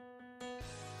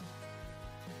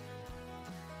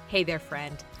Hey there,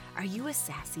 friend. Are you a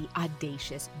sassy,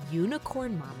 audacious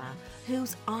unicorn mama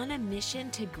who's on a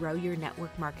mission to grow your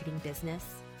network marketing business?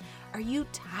 Are you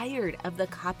tired of the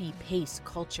copy-paste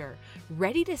culture,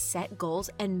 ready to set goals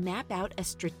and map out a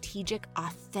strategic,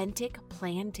 authentic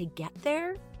plan to get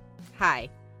there? Hi,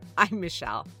 I'm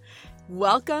Michelle.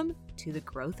 Welcome to the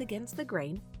Growth Against the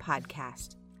Grain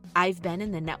podcast. I've been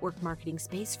in the network marketing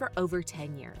space for over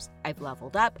 10 years. I've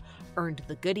leveled up, earned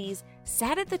the goodies,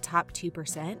 sat at the top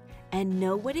 2%, and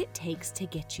know what it takes to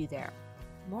get you there.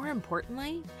 More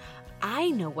importantly, I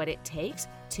know what it takes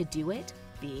to do it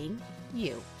being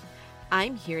you.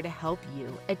 I'm here to help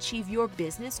you achieve your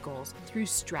business goals through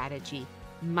strategy,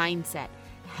 mindset,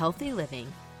 healthy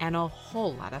living, and a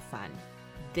whole lot of fun.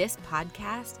 This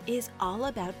podcast is all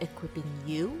about equipping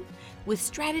you with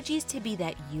strategies to be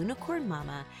that unicorn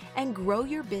mama and grow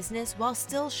your business while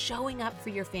still showing up for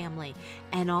your family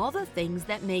and all the things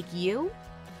that make you,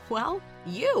 well,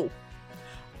 you.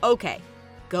 Okay,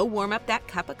 go warm up that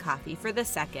cup of coffee for the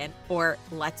second, or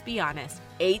let's be honest,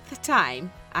 8th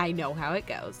time. I know how it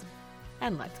goes.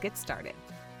 And let's get started.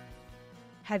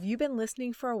 Have you been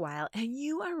listening for a while and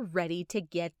you are ready to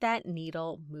get that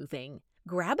needle moving?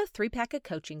 Grab a 3-pack of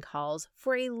coaching calls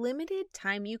for a limited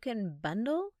time you can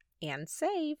bundle and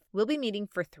save. We'll be meeting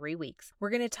for 3 weeks.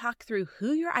 We're going to talk through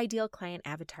who your ideal client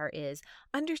avatar is,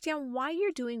 understand why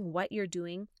you're doing what you're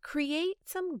doing, create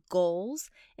some goals,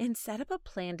 and set up a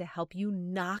plan to help you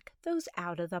knock those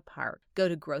out of the park. Go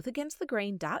to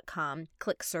growthagainstthegrain.com,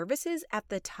 click services at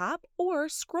the top, or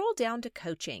scroll down to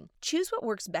coaching. Choose what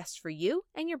works best for you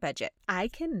and your budget. I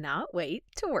cannot wait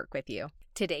to work with you.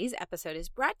 Today's episode is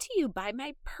brought to you by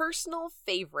my personal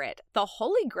favorite, the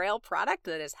Holy Grail product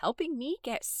that is helping me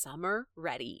get summer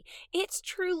ready. It's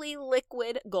truly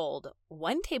liquid gold.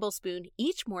 1 tablespoon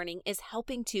each morning is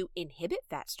helping to inhibit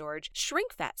fat storage,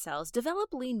 shrink fat cells,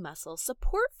 develop lean muscle,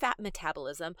 support fat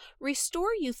metabolism,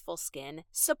 restore youthful skin,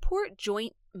 support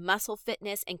joint muscle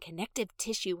fitness and connective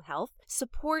tissue health,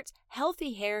 supports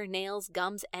healthy hair, nails,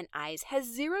 gums, and eyes, has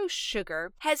 0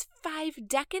 sugar, has 5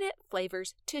 decadent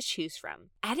flavors to choose from.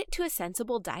 Add it to a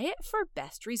sensible diet for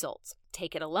best results.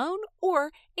 Take it alone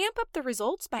or amp up the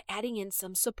results by adding in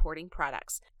some supporting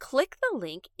products. Click the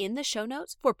link in the show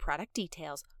notes for product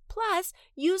details. Plus,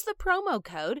 use the promo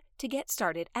code to get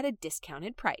started at a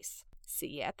discounted price. See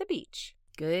you at the beach.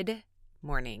 Good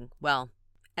morning. Well,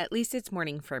 at least it's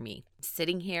morning for me.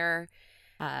 Sitting here,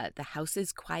 the house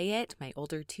is quiet. My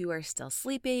older 2 are still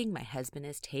sleeping. My husband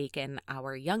has taken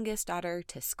our youngest daughter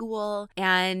to school.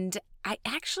 And I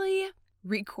actually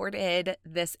recorded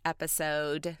this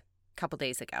episode a couple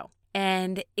days ago.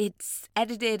 And it's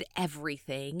edited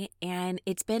everything. And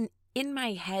it's been in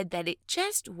my head that it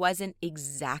just wasn't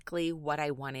exactly what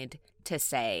I wanted to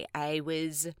say.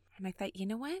 And I thought, you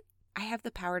know what? I have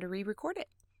the power to re-record it.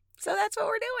 So that's what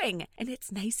we're doing. And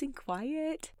it's nice and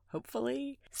quiet,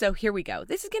 hopefully. So here we go.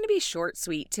 This is going to be short,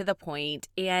 sweet, to the point.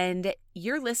 And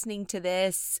you're listening to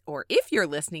this, or if you're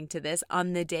listening to this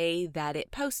on the day that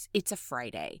it posts, it's a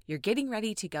Friday. You're getting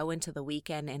ready to go into the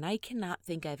weekend, and I cannot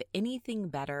think of anything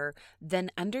better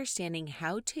than understanding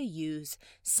how to use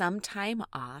some time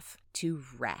off to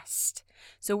rest.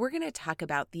 So we're going to talk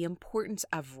about the importance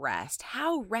of rest,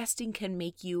 how resting can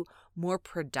make you more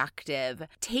productive,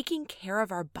 taking care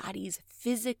of our bodies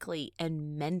physically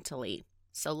and mentally.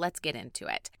 So let's get into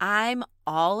it. I'm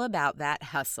all about that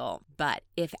hustle, but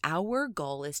if our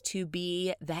goal is to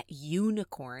be that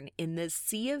unicorn in the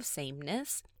sea of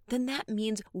sameness, then that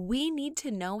means we need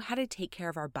to know how to take care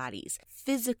of our bodies,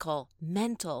 physical,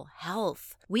 mental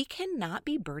health. We cannot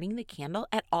be burning the candle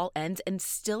at all ends and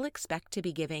still expect to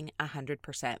be giving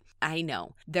 100%. I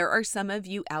know there are some of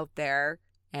you out there,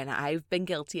 and I've been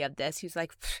guilty of this, who's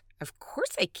like, of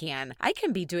course I can. I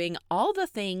can be doing all the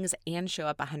things and show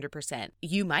up 100%.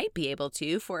 You might be able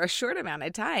to for a short amount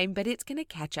of time, but it's going to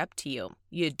catch up to you.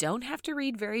 You don't have to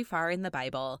read very far in the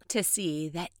Bible to see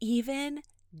that even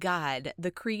God,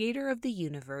 the creator of the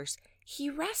universe, he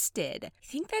rested. I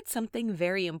think that's something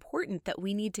very important that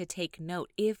we need to take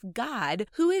note. If God,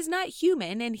 who is not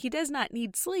human and he does not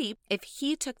need sleep, if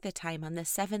he took the time on the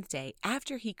 7th day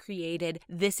after he created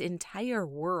this entire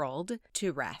world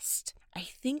to rest, I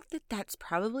think that that's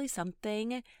probably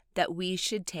something that we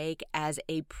should take as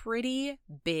a pretty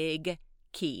big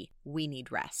key. We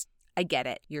need rest. I get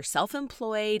it. You're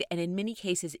self-employed, and in many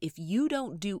cases, if you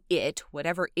don't do it,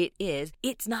 whatever it is,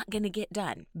 it's not going to get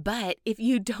done. But if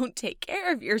you don't take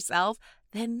care of yourself,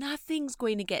 then nothing's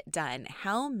going to get done.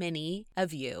 How many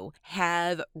of you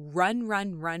have run,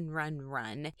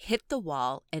 hit the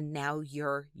wall, and now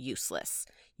you're useless?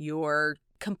 You're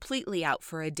completely out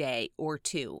for a day or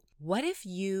two, what if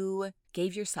you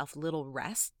gave yourself little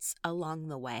rests along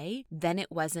the way? Then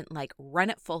it wasn't like run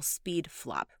at full speed,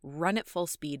 flop, run at full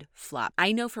speed, flop.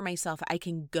 I know for myself, I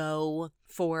can go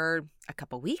for a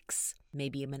couple weeks,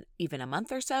 maybe even a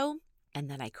month or so, and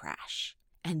then I crash.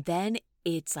 And then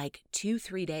it's like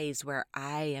 2-3 days where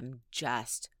I am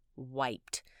just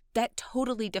wiped. That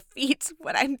totally defeats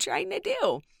what I'm trying to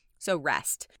do. So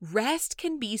rest. Rest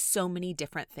can be so many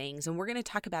different things. And we're going to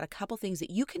talk about a couple things that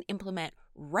you can implement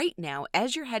right now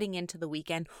as you're heading into the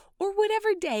weekend or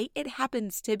whatever day it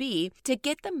happens to be to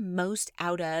get the most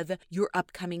out of your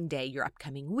upcoming day, your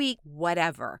upcoming week,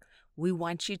 whatever. We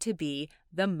want you to be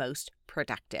the most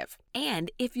productive. And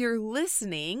if you're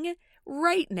listening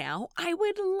right now, I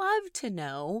would love to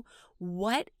know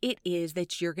what it is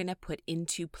that you're going to put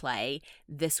into play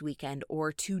this weekend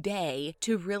or today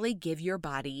to really give your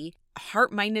body,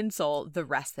 heart, mind, and soul the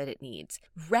rest that it needs.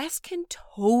 Rest can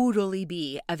totally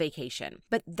be a vacation,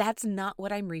 but that's not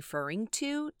what I'm referring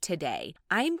to today.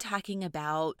 I'm talking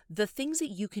about the things that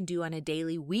you can do on a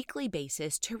daily, weekly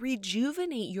basis to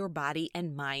rejuvenate your body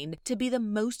and mind to be the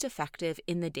most effective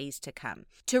in the days to come,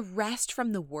 to rest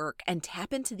from the work and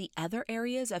tap into the other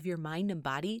areas of your mind and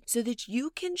body so that you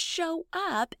can show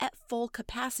up at full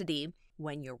capacity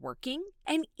when you're working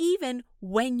and even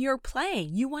when you're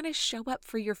playing. You want to show up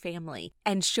for your family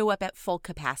and show up at full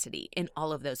capacity in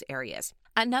all of those areas.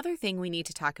 Another thing we need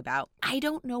to talk about, I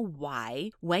don't know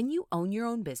why when you own your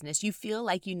own business, you feel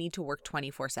like you need to work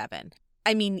 24/7.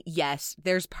 I mean, yes,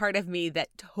 there's part of me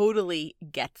that totally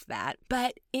gets that.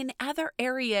 But in other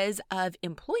areas of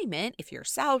employment, if you're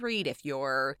salaried, if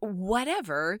you're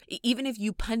whatever, even if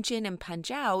you punch in and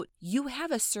punch out, you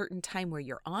have a certain time where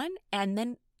you're on and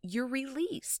then you're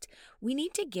released. We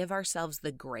need to give ourselves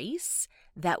the grace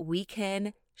that we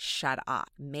can shut off.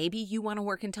 Maybe you want to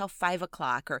work until 5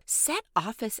 o'clock or set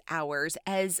office hours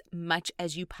as much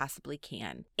as you possibly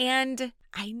can. And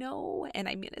I know, and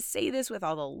I'm going to say this with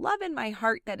all the love in my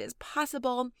heart that is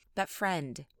possible, but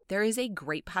friend, there is a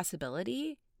great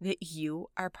possibility that you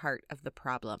are part of the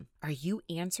problem. Are you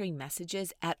answering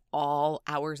messages at all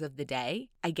hours of the day?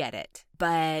 I get it,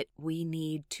 but we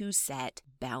need to set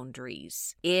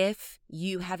boundaries. If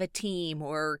you have a team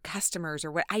or customers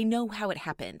or what, I know how it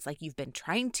happens. Like you've been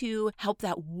trying to help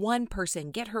that one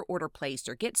person get her order placed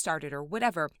or get started or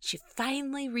whatever. She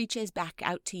finally reaches back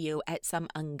out to you at some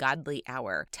ungodly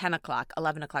hour, 10 o'clock,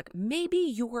 11 o'clock. Maybe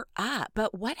you're up,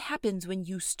 but what happens when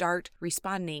you start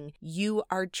responding? You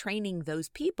are training those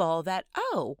people that,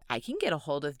 oh, I can get a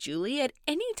hold of Julie at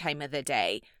any time of the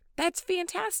day. That's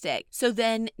fantastic. So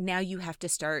then now you have to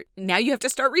start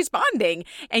responding,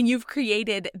 and you've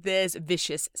created this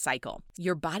vicious cycle.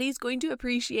 Your body's going to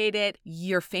appreciate it.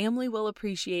 Your family will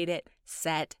appreciate it.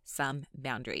 Set some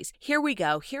boundaries. Here we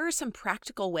go. Here are some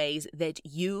practical ways that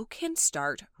you can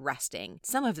start resting.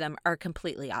 Some of them are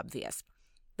completely obvious.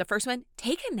 The first one,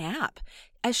 take a nap.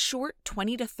 A short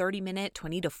 20 to 30 minute,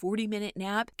 20 to 40 minute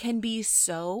nap can be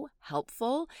so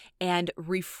helpful and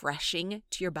refreshing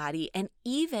to your body and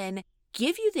even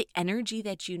give you the energy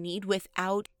that you need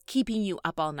without keeping you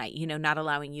up all night, not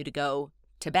allowing you to go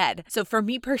to bed. So for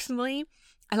me personally,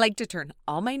 I like to turn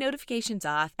all my notifications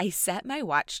off. I set my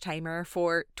watch timer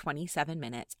for 27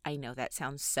 minutes. I know that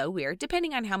sounds so weird,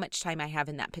 depending on how much time I have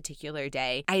in that particular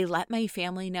day. I let my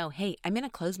family know, hey, I'm going to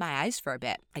close my eyes for a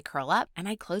bit. I curl up and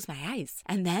I close my eyes.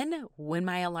 And then when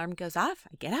my alarm goes off,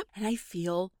 I get up and I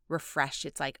feel refreshed.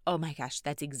 It's like, oh my gosh,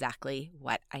 that's exactly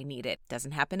what I needed.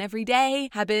 Doesn't happen every day,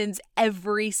 happens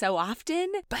every so often,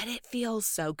 but it feels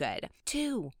so good.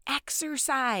 2,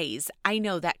 exercise. I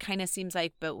know that kind of seems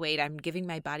like, but wait, I'm giving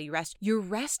my body rest. You're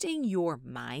resting your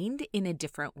mind in a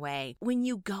different way. When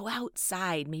you go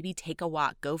outside, maybe take a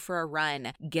walk, go for a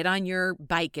run, get on your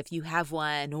bike if you have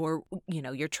one, or,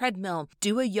 your treadmill,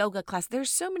 do a yoga class.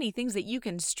 There's so many things that you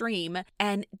can stream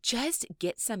and just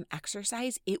get some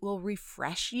exercise. It will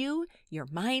refresh you, your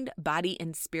mind, body,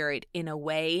 and spirit in a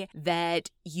way that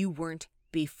you weren't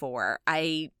before.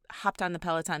 I hopped on the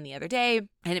Peloton the other day.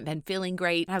 I hadn't been feeling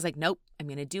great. I was like, nope, I'm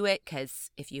going to do it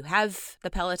because if you have the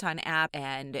Peloton app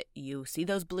and you see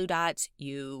those blue dots,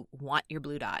 you want your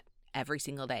blue dot every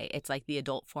single day. It's like the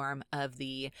adult form of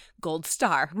the gold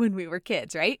star when we were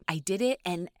kids, right? I did it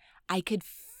and I could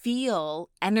feel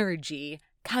energy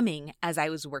coming as I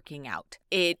was working out.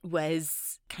 It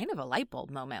was kind of a light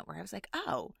bulb moment where I was like,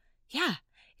 oh, yeah,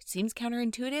 it seems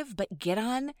counterintuitive, but get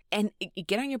on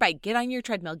your bike, get on your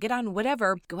treadmill, get on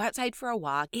whatever, go outside for a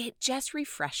walk. It just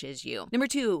refreshes you. Number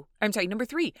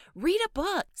 3, read a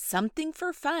book, something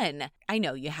for fun. I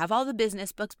know you have all the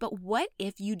business books, but what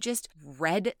if you just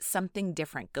read something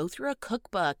different? Go through a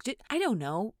cookbook. I don't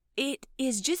know. it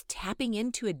is just tapping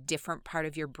into a different part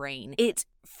of your brain. It's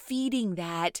feeding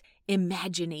that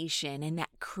imagination and that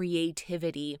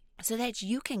creativity so that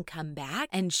you can come back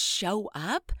and show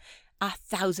up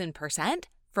 1,000%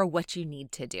 for what you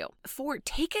need to do. 4,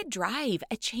 take a drive.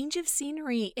 A change of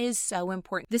scenery is so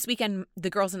important. This weekend, the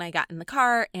girls and I got in the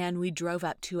car and we drove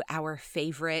up to our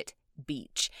favorite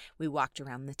beach. We walked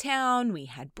around the town, we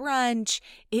had brunch.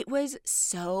 It was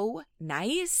so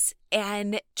nice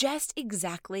and just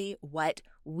exactly what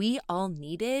we all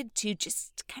needed to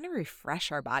just kind of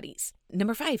refresh our bodies.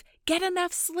 Number 5, get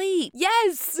enough sleep.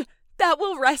 Yes! That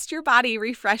will rest your body,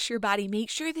 refresh your body.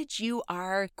 Make sure that you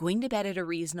are going to bed at a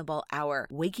reasonable hour,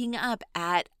 waking up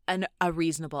at a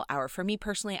reasonable hour. For me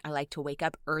personally, I like to wake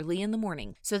up early in the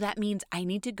morning. So that means I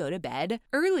need to go to bed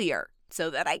earlier so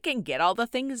that I can get all the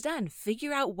things done.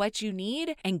 Figure out what you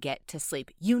need and get to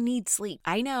sleep. You need sleep.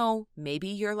 I know, maybe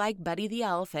you're like Buddy the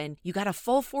Elf and you got a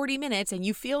full 40 minutes and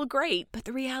you feel great, but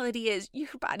the reality is your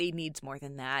body needs more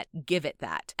than that. Give it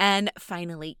that. And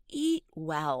finally, eat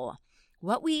well.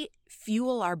 What we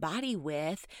fuel our body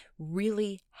with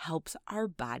really helps our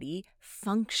body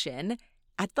function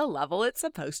at the level it's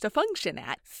supposed to function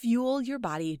at. Fuel your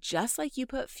body just like you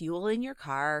put fuel in your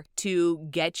car to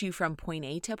get you from point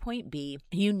A to point B.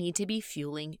 You need to be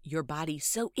fueling your body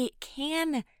so it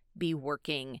can be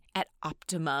working at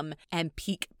optimum and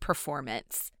peak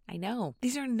performance. I know,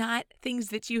 these are not things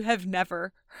that you have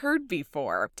never heard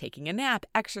before. Taking a nap,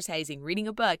 exercising, reading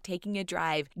a book, taking a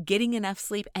drive, getting enough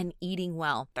sleep, and eating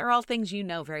well. They're all things you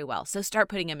know very well, so start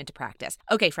putting them into practice.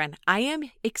 Okay, friend, I am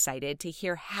excited to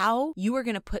hear how you are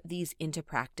going to put these into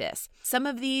practice. Some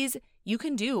of these you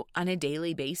can do on a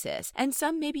daily basis, and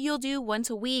some maybe you'll do once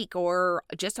a week or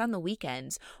just on the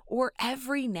weekends or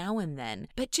every now and then.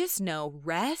 But just know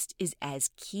rest is as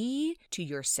key to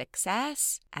your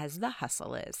success as the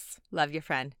hustle is. Love you,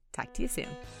 friend. Talk to you soon.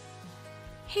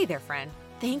 Hey there, friend.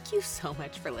 Thank you so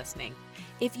much for listening.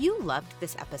 If you loved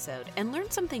this episode and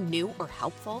learned something new or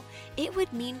helpful, it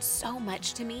would mean so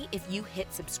much to me if you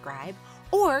hit subscribe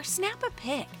or snap a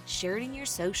pic, share it in your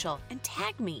social, and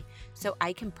tag me so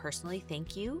I can personally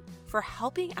thank you for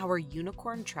helping our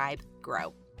unicorn tribe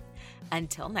grow.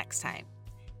 Until next time,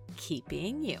 keep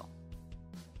being you.